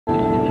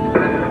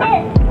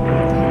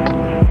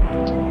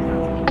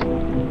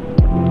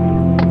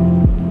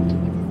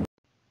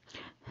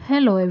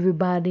Hello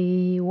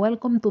everybody,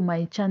 welcome to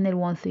my channel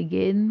once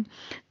again.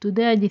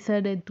 Today I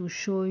decided to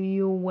show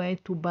you where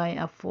to buy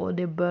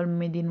affordable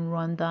made in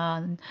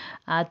Rwandan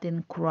art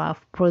and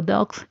craft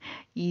products.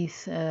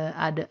 Is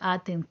at the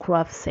art and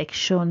craft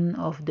section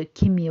of the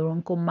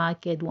Kimironko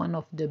market, one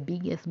of the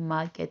biggest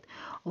market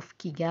of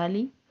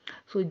Kigali.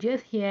 So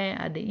just here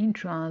at the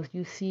entrance,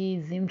 you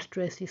see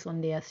seamstresses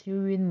on their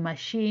sewing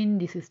machine.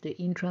 This is the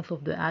entrance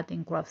of the art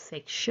and craft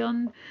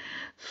section.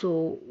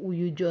 So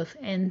you just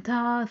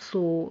enter.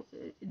 So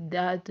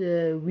that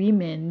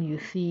women you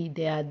see,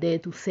 they are there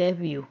to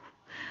serve you.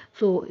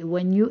 So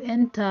when you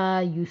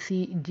enter, you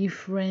see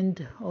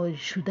different, or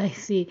should I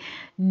say,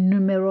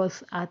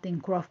 numerous art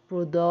and craft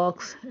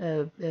products.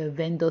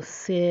 Vendors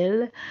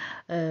sell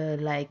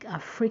like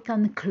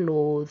African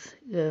clothes,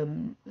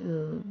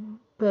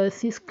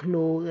 purses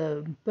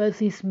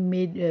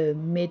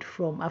made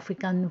from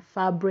African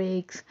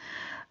fabrics.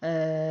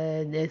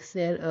 They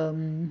sell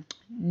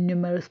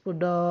numerous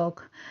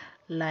products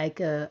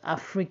like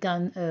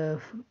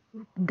African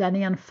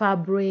Ghanaian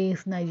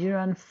fabrics,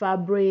 Nigerian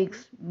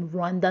fabrics,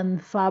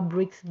 Rwandan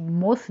fabrics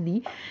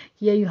mostly.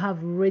 Here you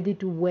have ready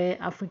to wear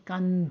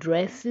African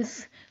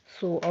dresses,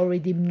 so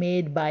already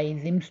made by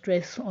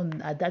seamstress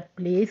on at that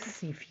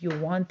place if you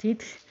want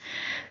it.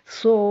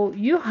 So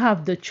you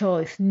have the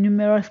choice.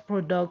 Numerous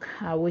products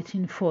are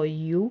waiting for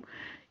you.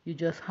 You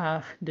just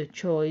have the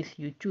choice.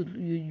 You choose.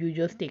 You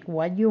just take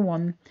what you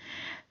want.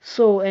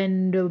 So,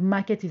 and the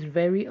market is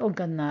very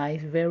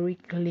organized, very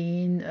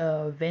clean.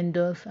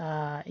 Vendors,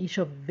 each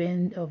of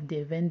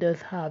the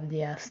vendors have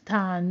their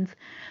stands.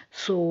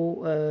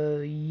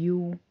 So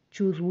you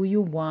choose who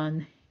you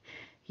want.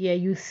 Here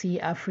you see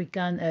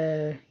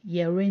African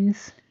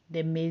earrings.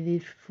 They made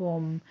it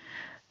from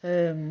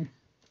um,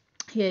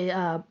 here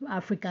are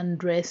African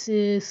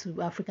dresses,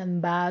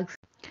 African bags.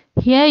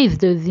 Here is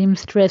the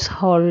seamstress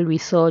hall we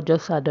saw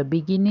just at the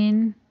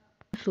beginning.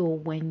 So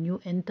when you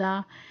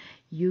enter,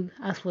 you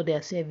ask for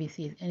their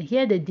services, and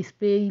here they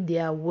display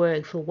their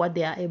work. So what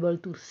they are able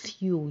to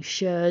sew,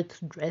 shirts,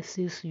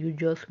 dresses. You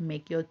just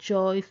make your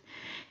choice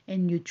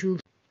and you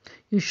choose.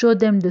 You show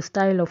them the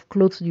style of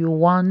clothes you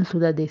want so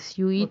that they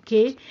sew it.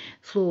 Okay,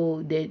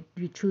 so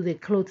you choose the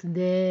clothes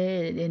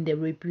there and they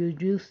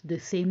reproduce the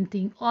same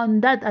thing on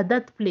that at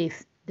that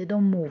place. They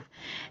don't move,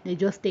 they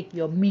just take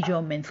your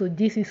measurement. So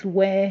this is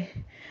where,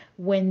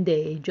 when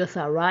they just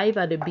arrive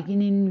at the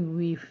beginning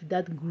with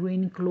that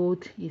green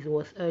cloth, it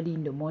was early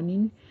in the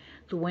morning.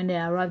 So when they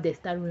arrive, they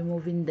start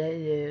removing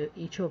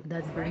each of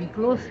that green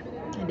clothes,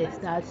 and they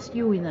start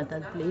sewing at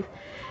that place.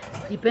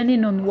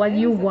 Depending on what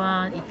you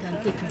want, it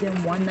can take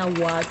them 1 hour,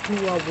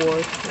 2 hours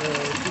to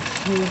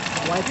sew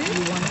what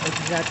you want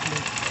exactly.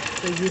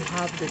 So you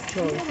have the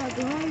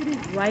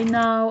choice. Right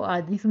now,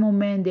 at this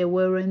moment, they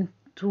weren't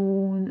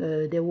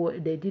too.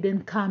 They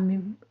didn't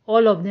come.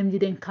 All of them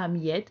didn't come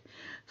yet.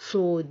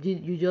 So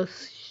you just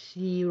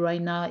see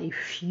right now a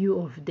few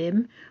of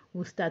them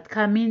will start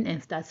coming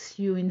and start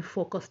sewing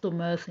for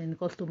customers, and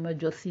customers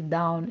just sit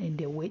down and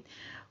they wait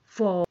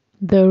for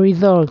the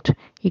result.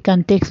 It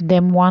can take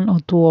them 1 or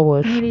 2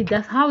 hours. Really,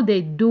 that's how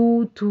they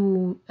do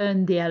to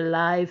earn their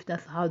life.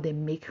 That's how they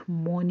make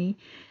money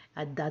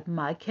at that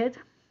market.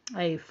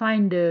 I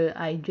find the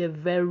idea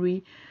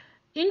very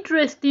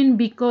interesting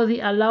because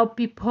it allows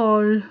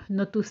people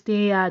not to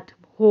stay at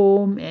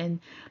home and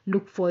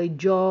look for a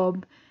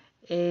job,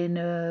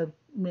 and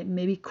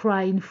maybe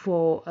crying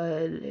for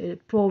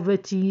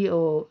poverty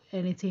or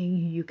anything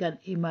you can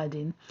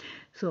imagine.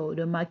 So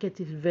the market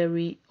is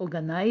very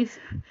organized.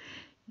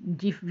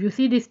 You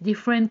see these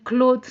different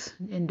clothes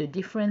and the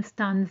different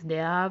stands they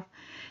have.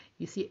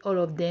 You see all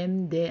of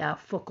them, they are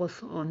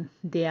focused on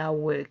their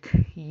work.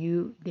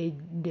 They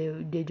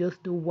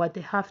just do what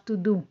they have to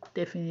do,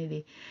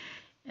 definitely.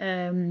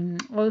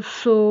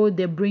 Also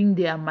they bring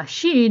their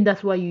machine.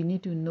 That's why you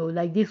need to know,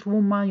 like this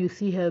woman, you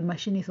see her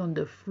machine is on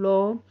the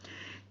floor.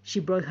 She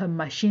brought her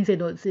machine. They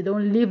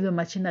don't leave the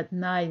machine at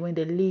night. When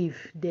they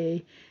leave,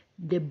 they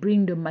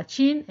bring the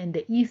machine and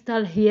they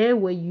install here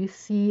where you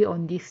see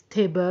on this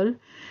table.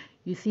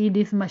 You see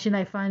this machine,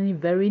 I find it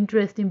very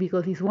interesting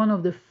because it's one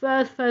of the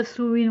first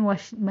sewing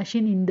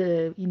machine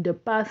in the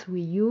past we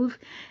use,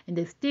 and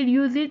they still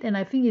use it. And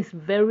I think it's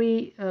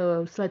very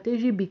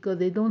strategic because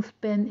they don't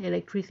spend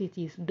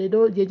electricity.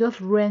 They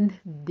just rent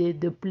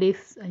the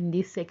place in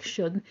this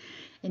section,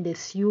 and they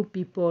sew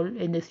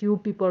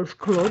people's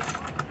clothes.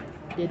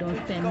 They don't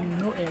spend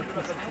no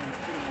electricity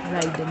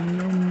like the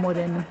new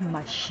modern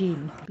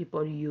machine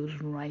people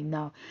use right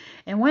now.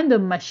 And when the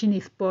machine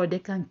is poor, they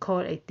can call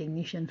a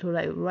technician. So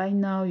like right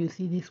now, you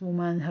see this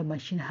woman, her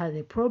machine has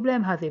a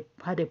problem, had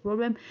a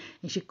problem,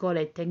 and she called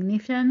a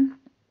technician.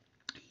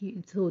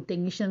 So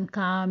technician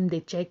come, they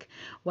check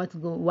what's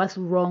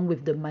wrong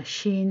with the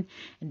machine,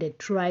 and they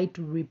try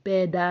to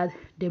repair that.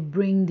 They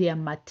bring their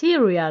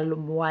material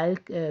while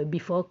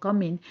before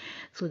coming,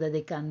 so that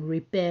they can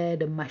repair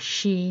the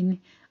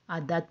machine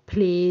at that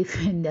place.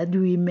 And that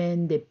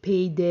women, they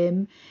pay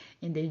them,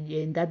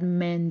 and that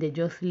men they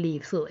just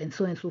leave. So and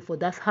so forth.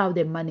 That's how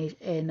they manage.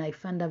 And I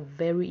found that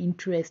very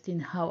interesting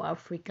how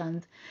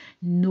Africans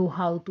know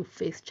how to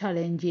face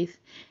challenges,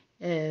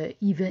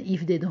 even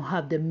if they don't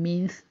have the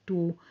means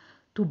to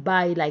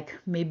buy like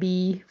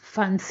maybe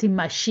fancy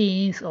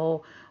machines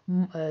or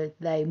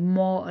like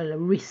more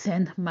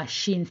recent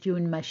machines,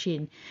 sewing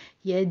machine.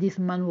 Yeah, this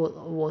man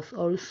was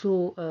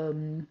also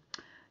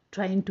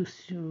trying to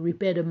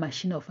repair the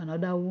machine of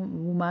another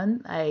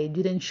woman. I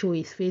didn't show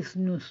his face.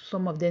 No,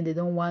 some of them they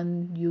don't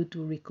want you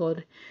to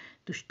record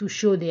to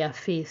show their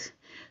face.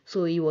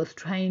 So he was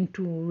trying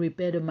to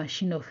repair the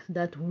machine of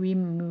that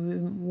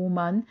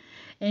woman,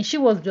 and she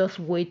was just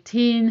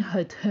waiting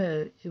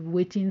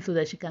so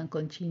that she can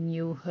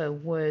continue her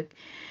work.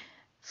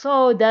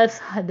 So that's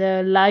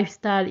the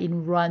lifestyle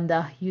in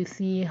Rwanda. You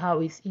see how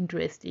it's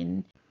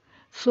interesting.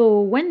 So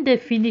when they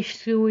finish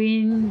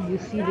sewing, you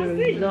see the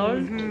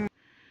result.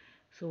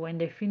 So when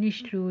they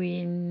finish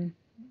doing,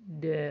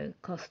 the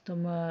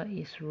customer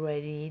is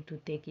ready to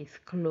take his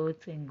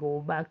clothes and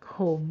go back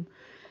home.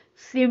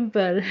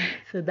 Simple.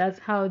 So that's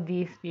how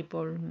these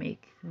people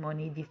make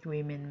money, these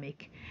women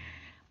make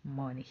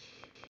money.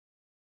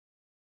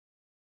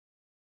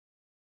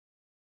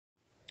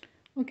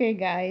 Okay,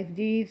 guys,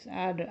 these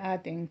are the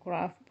art and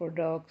craft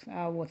products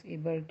I was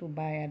able to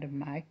buy at the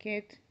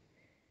market.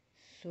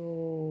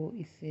 So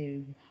it's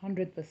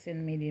 100%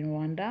 made in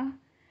Rwanda.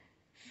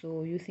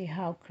 So you see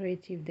how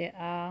creative they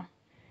are.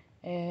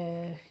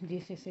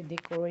 This is a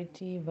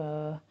decorative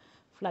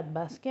flat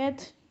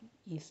basket.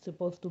 It's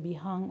supposed to be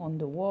hung on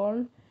the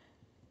wall.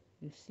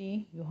 You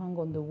see, you hang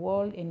on the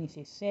wall, and it's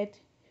a set,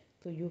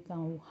 so you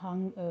can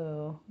hang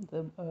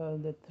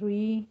the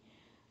three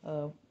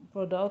uh,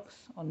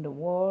 products on the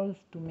wall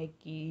to make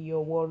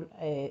your wall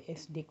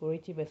as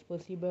decorative as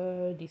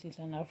possible. This is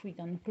an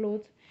African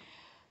cloth.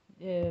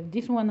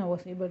 This one I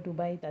was able to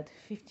buy it at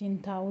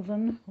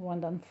 15,000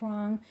 Rwandan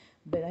franc,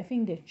 but I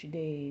think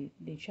they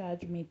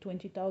charge me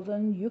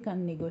 20,000. You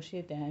can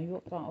negotiate, and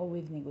you can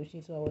always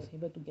negotiate. So I was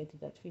able to get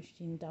it at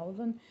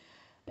 15,000.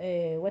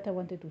 What I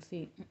wanted to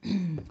say,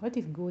 what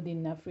is good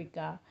in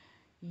Africa,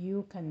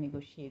 you can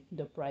negotiate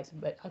the price,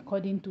 but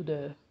according to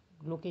the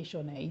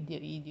location,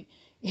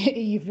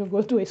 if you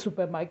go to a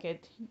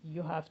supermarket,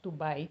 you have to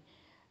buy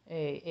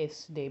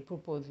as they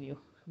propose you.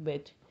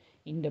 But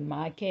in the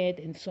market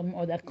and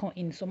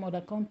in some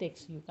other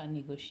contexts, you can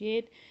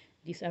negotiate.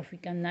 These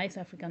nice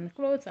African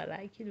clothes, I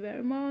like it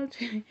very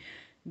much.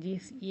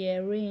 These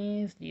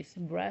earrings, this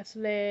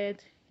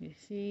bracelet, you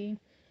see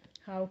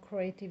how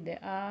creative they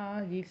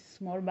are. This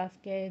small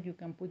basket, you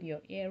can put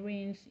your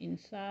earrings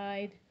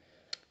inside,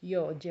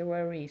 your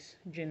jewelries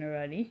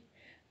generally,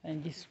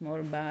 and this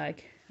small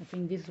bag. I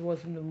think this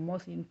was the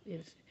most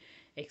is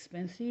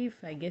expensive.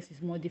 I guess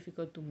it's more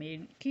difficult to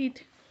make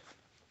it.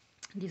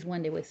 This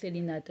one they were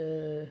selling at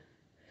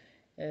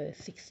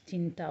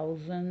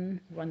 16,000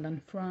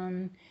 Rwandan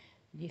franc.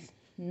 This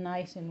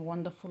nice and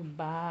wonderful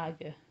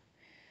bag,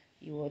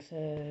 it was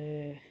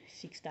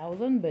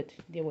 6,000, but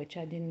they were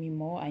charging me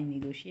more. I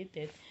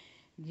negotiated.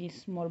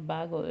 This small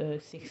bag,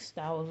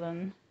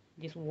 6,000.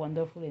 This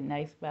wonderful and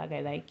nice bag, I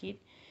like it.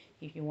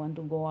 If you want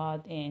to go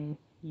out and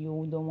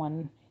you don't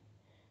want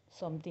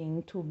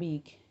something too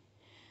big.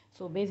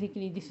 So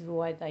basically, this is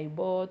what I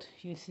bought.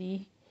 You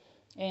see,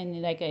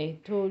 and like I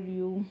told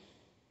you,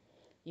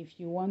 if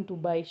you want to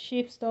buy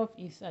cheap stuff,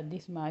 is at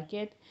this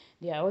market.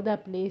 There are other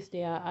places.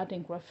 There are art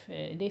and craft.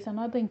 There's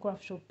another and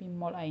craft shopping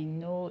mall I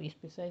know is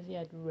precisely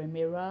at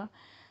Remera.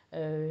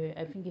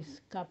 I think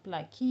it's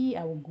Kaplaki.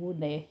 I will go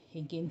there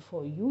again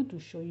for you to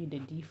show you the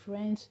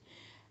difference.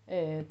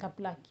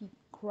 Kaplaki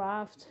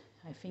Craft,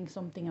 I think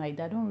something like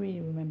that. I don't really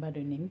remember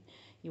the name.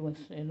 It was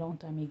a long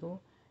time ago.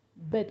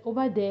 But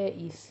over there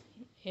is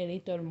a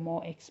little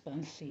more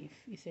expensive.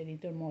 It's a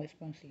little more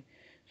expensive.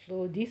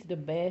 So this is the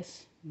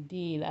best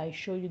deal. I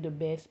show you the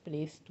best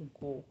place to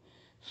go.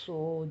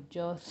 So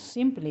just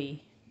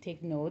simply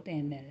take note,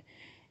 and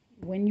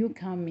when you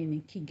come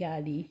in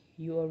Kigali,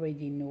 you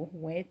already know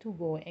where to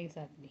go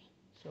exactly.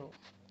 So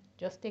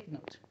just take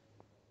note.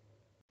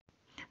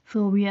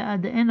 So we are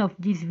at the end of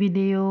this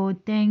video.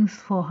 Thanks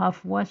for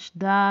have watched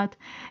that.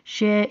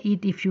 Share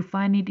it if you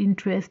find it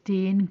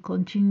interesting.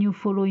 Continue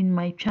following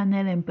my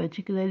channel, and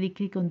particularly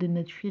click on the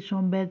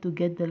notification bell to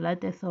get the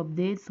latest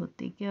updates. So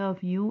take care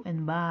of you,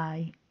 and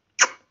bye.